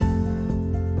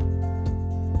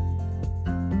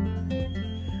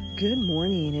Good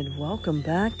morning and welcome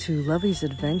back to Lovey's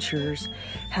Adventures.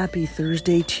 Happy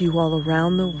Thursday to you all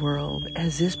around the world,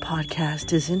 as this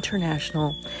podcast is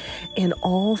international in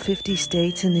all 50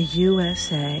 states in the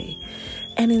USA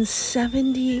and in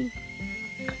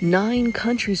 79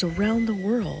 countries around the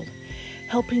world,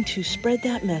 helping to spread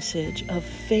that message of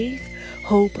faith,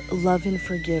 hope, love, and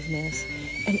forgiveness,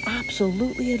 and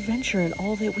absolutely adventure in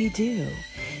all that we do.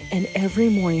 And every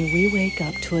morning we wake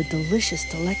up to a delicious,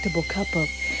 delectable cup of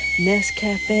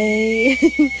Nescafe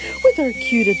with our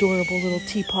cute, adorable little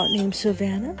teapot named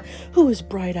Savannah, who is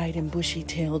bright-eyed and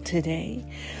bushy-tailed today.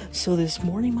 So this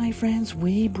morning, my friends,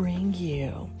 we bring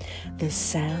you the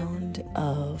sound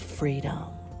of freedom.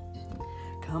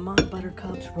 Come on,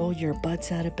 buttercups, roll your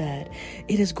butts out of bed.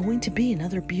 It is going to be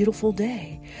another beautiful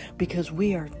day because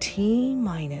we are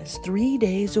T-minus 3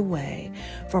 days away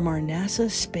from our NASA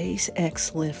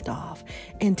SpaceX liftoff.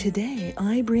 And today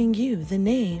I bring you the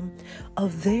name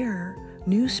of their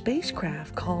new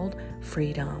spacecraft called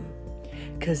Freedom.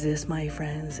 Because this, my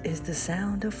friends, is the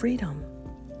sound of freedom.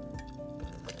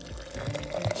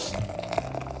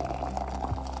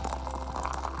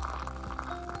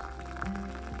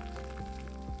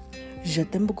 Je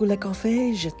t'aime beaucoup le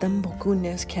café, je t'aime beaucoup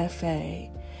Nescafe.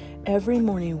 Every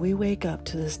morning we wake up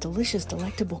to this delicious,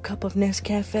 delectable cup of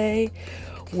Nescafe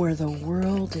where the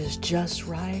world is just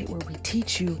right, where we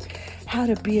teach you how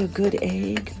to be a good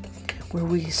egg, where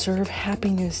we serve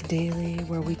happiness daily,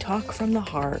 where we talk from the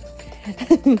heart,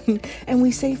 and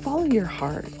we say follow your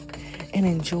heart and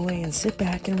enjoy and sit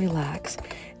back and relax.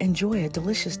 Enjoy a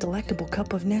delicious, delectable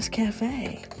cup of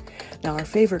Nescafe. Now, our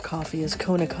favorite coffee is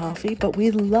Kona coffee, but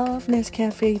we love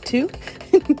Nescafe too.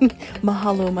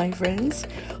 Mahalo, my friends.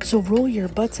 So roll your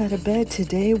butts out of bed.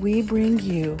 Today, we bring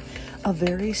you a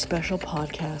very special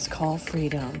podcast called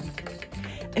Freedom.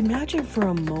 Imagine for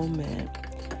a moment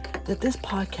that this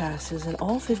podcast is in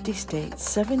all 50 states,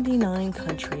 79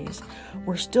 countries.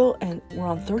 We're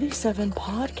on 37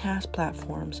 podcast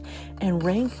platforms and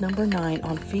ranked number 9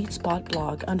 on FeedSpot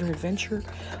blog under Adventure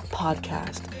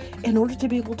Podcast in order to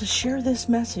be able to share this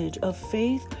message of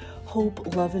faith,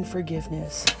 hope, love, and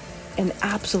forgiveness, and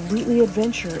absolutely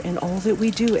adventure in all that we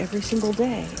do every single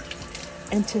day.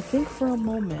 And to think for a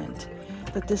moment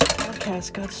that this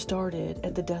podcast got started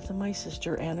at the death of my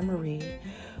sister, Anna Marie,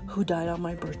 who died on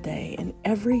my birthday. And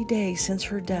every day since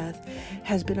her death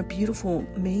has been a beautiful,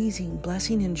 amazing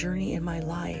blessing and journey in my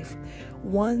life.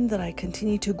 One that I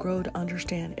continue to grow to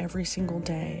understand every single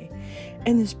day.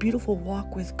 And this beautiful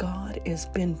walk with God has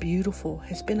been beautiful,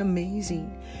 has been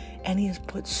amazing. And He has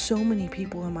put so many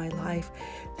people in my life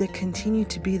that continue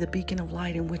to be the beacon of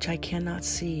light in which I cannot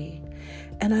see.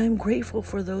 And I'm grateful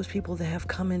for those people that have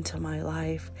come into my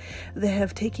life, that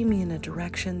have taken me in a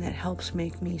direction that helps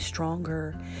make me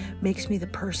stronger, makes me the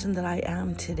person that I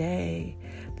am today,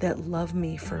 that love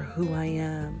me for who I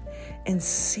am and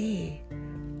see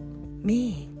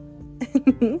me.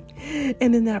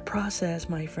 And in that process,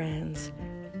 my friends,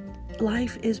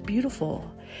 life is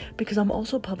beautiful because I'm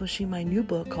also publishing my new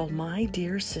book called My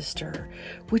Dear Sister,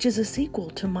 which is a sequel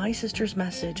to My Sister's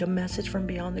Message, A Message from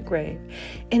Beyond the Grave.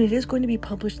 And it is going to be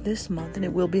published this month, and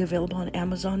it will be available on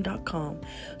Amazon.com.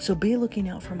 So be looking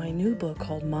out for my new book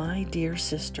called My Dear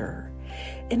Sister.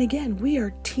 And again, we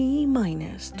are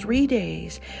T-minus 3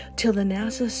 days till the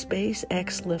NASA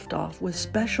SpaceX liftoff with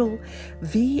special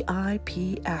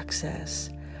VIP access.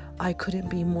 I couldn't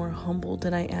be more humbled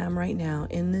than I am right now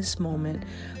in this moment,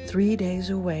 3 days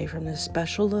away from this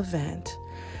special event.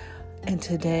 And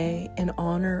today, in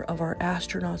honor of our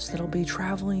astronauts that'll be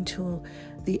traveling to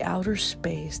the outer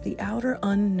space, the outer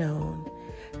unknown,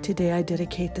 today I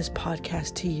dedicate this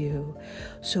podcast to you.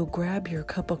 So grab your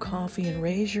cup of coffee and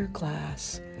raise your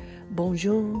glass.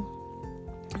 Bonjour.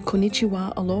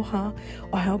 Konnichiwa, aloha,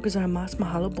 ohayou gozaimasu,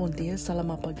 mahalo, bon dia,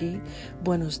 salamat pagi,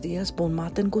 buenos dias, bon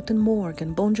matin, guten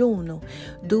morgen, buongiorno,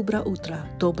 dobra utra,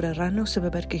 dobra rano,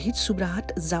 sebeber kahit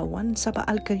subrahat, zawan, saba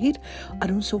al kahit,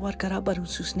 arun sawar karab, arun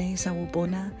susne,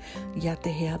 sawubona,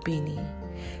 yatehea bini.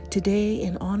 Today,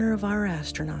 in honor of our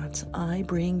astronauts, I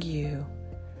bring you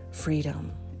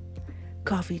freedom.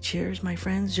 Coffee, cheers, my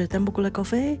friends. Je t'aime beaucoup le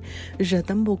café, je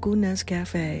t'aime beaucoup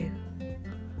Nescafe.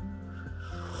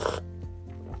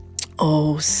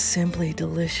 Oh, simply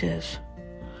delicious.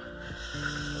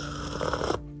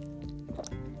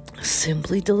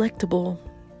 Simply delectable.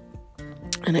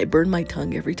 And I burn my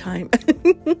tongue every time.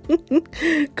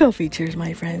 Coffee, cheers,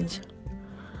 my friends.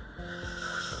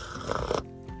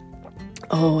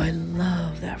 Oh, I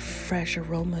love that fresh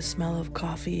aroma smell of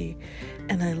coffee.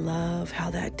 And I love how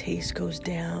that taste goes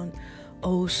down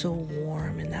oh so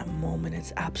warm in that moment.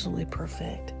 It's absolutely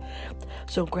perfect.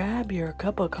 So grab your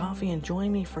cup of coffee and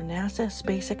join me for NASA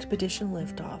Space Expedition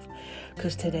Liftoff,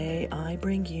 because today I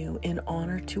bring you, in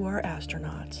honor to our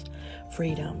astronauts,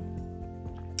 freedom.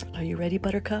 Are you ready,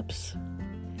 buttercups?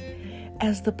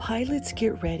 As the pilots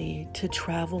get ready to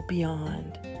travel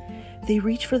beyond, they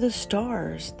reach for the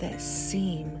stars that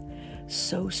seem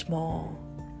so small.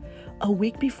 A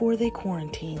week before they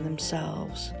quarantine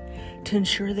themselves to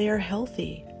ensure they are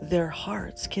healthy, their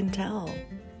hearts can tell.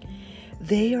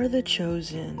 They are the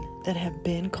chosen that have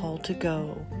been called to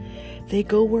go. They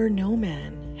go where no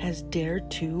man has dared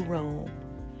to roam.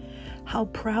 How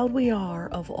proud we are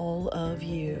of all of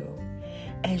you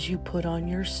as you put on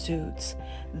your suits,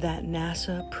 that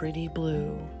NASA pretty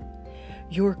blue.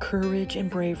 Your courage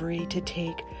and bravery to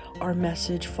take our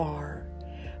message far.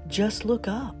 Just look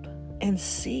up and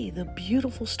see the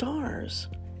beautiful stars.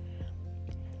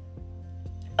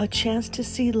 A chance to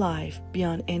see life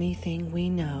beyond anything we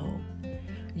know.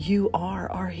 You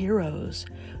are our heroes.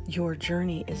 Your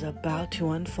journey is about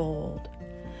to unfold.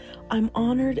 I'm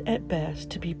honored at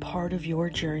best to be part of your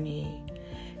journey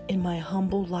in my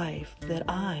humble life that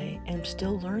I am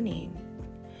still learning.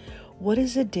 What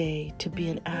is a day to be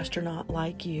an astronaut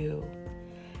like you?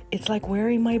 It's like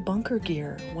wearing my bunker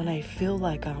gear when I feel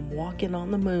like I'm walking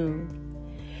on the moon.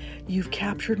 You've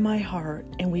captured my heart,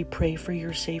 and we pray for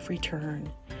your safe return.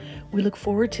 We look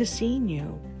forward to seeing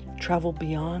you travel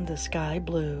beyond the sky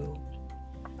blue.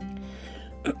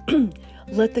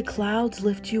 Let the clouds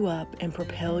lift you up and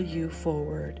propel you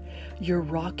forward. Your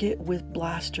rocket with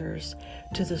blasters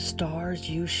to the stars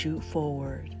you shoot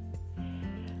forward.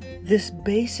 This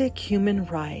basic human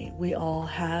right we all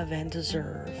have and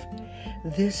deserve.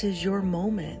 This is your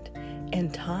moment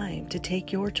and time to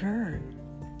take your turn.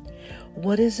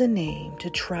 What is a name to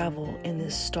travel in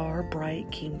this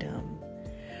star-bright kingdom?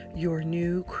 Your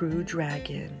new Crew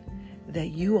Dragon that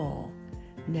you all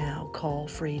now call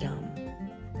freedom.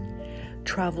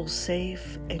 Travel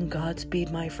safe and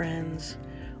Godspeed, my friends,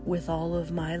 with all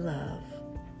of my love.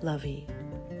 Lovey.